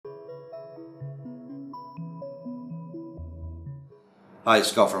Hi, it's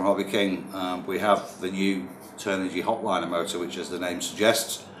Scott from HobbyKing. We have the new Turnigy Hotliner motor, which, as the name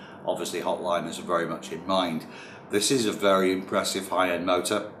suggests, obviously Hotliners are very much in mind. This is a very impressive high-end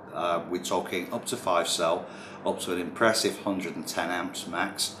motor. We're talking up to 5 cell, up to an impressive 110 amps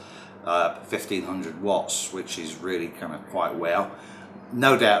max, 1500 watts, which is really kind of quite well.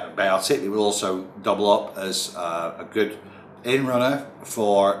 No doubt about it, it will also double up as a good Inrunner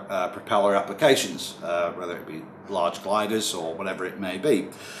for propeller applications, whether it be large gliders or whatever it may be.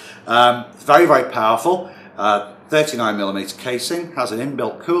 Very, very powerful. 39mm casing, has an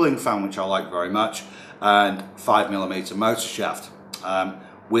inbuilt cooling fan, which I like very much, and 5mm motor shaft.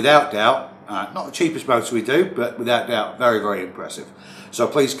 Without doubt, not the cheapest motor we do, but without doubt, very, very impressive. So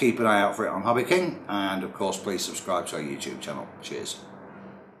please keep an eye out for it on HobbyKing, and of course, please subscribe to our YouTube channel. Cheers.